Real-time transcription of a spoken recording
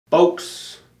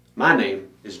Folks, my name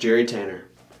is Jerry Tanner,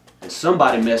 and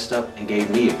somebody messed up and gave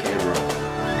me a camera.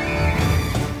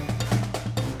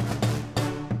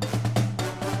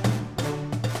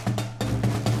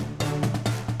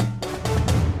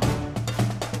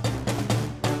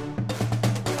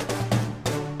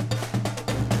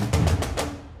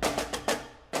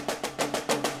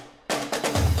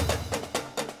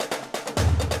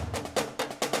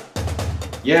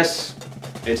 Yes,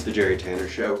 it's the Jerry Tanner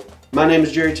Show. My name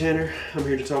is Jerry Tanner. I'm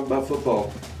here to talk about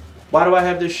football. Why do I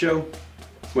have this show?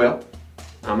 Well,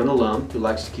 I'm an alum who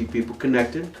likes to keep people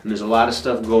connected, and there's a lot of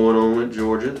stuff going on at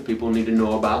Georgia that people need to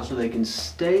know about so they can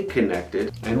stay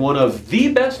connected. And one of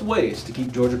the best ways to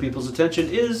keep Georgia people's attention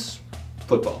is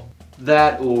football.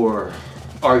 That or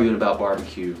arguing about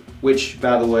barbecue, which,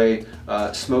 by the way,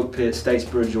 Smoke Pit,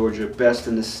 Statesboro, Georgia, best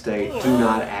in the state. Do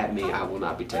not at me. I will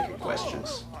not be taking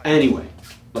questions. Anyway,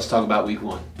 let's talk about week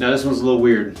one. Now this one's a little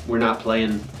weird. We're not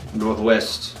playing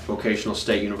Northwest Vocational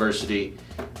State University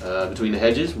between the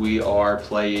hedges. We are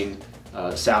playing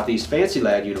Southeast Fancy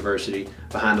Lad University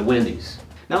behind the Wendy's.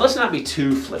 Now let's not be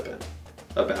too flippant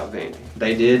about Vandy.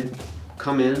 They did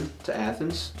come in to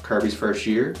Athens, Kirby's first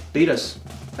year, beat us.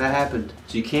 That happened.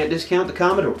 So you can't discount the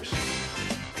Commodores.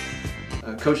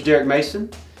 Coach Derek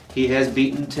Mason, he has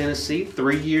beaten Tennessee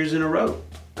 3 years in a row.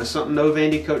 That's something no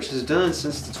Vandy coach has done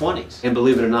since the 20s. And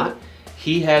believe it or not,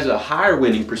 he has a higher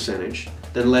winning percentage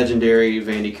than legendary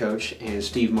Vandy coach and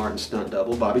Steve Martin stunt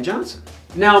double Bobby Johnson.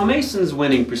 Now Mason's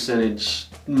winning percentage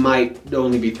might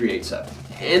only be .387.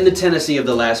 And the Tennessee of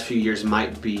the last few years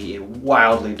might be in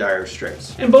wildly dire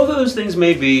straits. And both of those things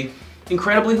may be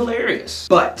incredibly hilarious.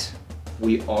 But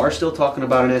we are still talking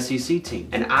about an SEC team.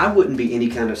 And I wouldn't be any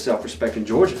kind of self-respecting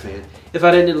Georgia fan if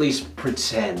I didn't at least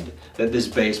pretend that this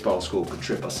baseball school could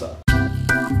trip us up.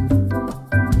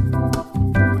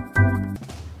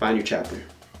 Find your chapter.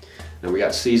 Now we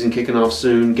got season kicking off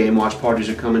soon, game watch parties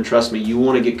are coming. Trust me, you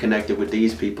want to get connected with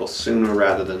these people sooner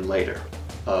rather than later.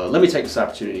 Let me take this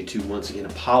opportunity to once again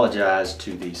apologize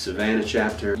to the Savannah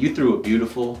chapter. You threw a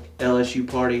beautiful LSU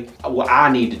party. Well,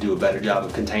 I need to do a better job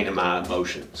of containing my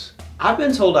emotions. I've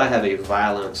been told I have a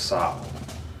violent sob.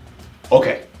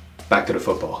 Okay, back to the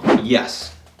football.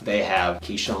 Yes, they have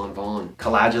Keyshawn Vaughn,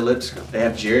 Kalijah Lipscomb, they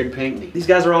have Jared Pinkney. These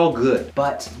guys are all good,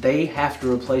 but they have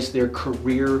to replace their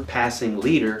career passing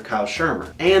leader, Kyle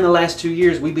Shermer. And the last 2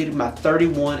 years, we beat him by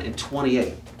 31 and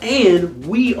 28. And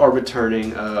we are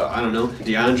returning,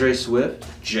 DeAndre Swift,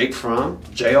 Jake Fromm,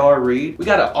 J.R. Reed. We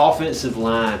got an offensive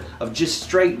line of just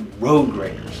straight road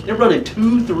graders. They're running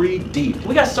 2-3 deep.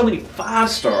 We got so many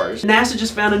 5-stars. NASA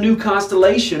just found a new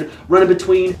constellation running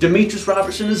between Demetrius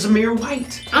Robertson and Zamir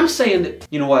White. I'm saying that,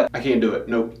 you know what? I can't do it.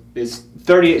 Nope. It's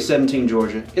 38-17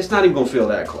 Georgia. It's not even gonna feel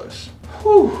that close.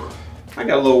 Whew. I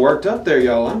got a little worked up there,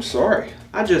 y'all. I'm sorry.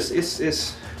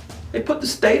 They put the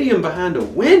stadium behind a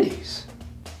Wendy's.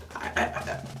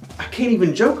 I can't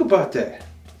even joke about that.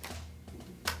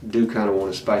 Do kind of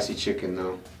want a spicy chicken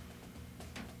though.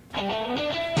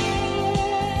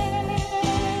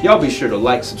 Y'all be sure to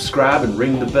like, subscribe, and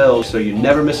ring the bell so you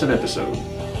never miss an episode.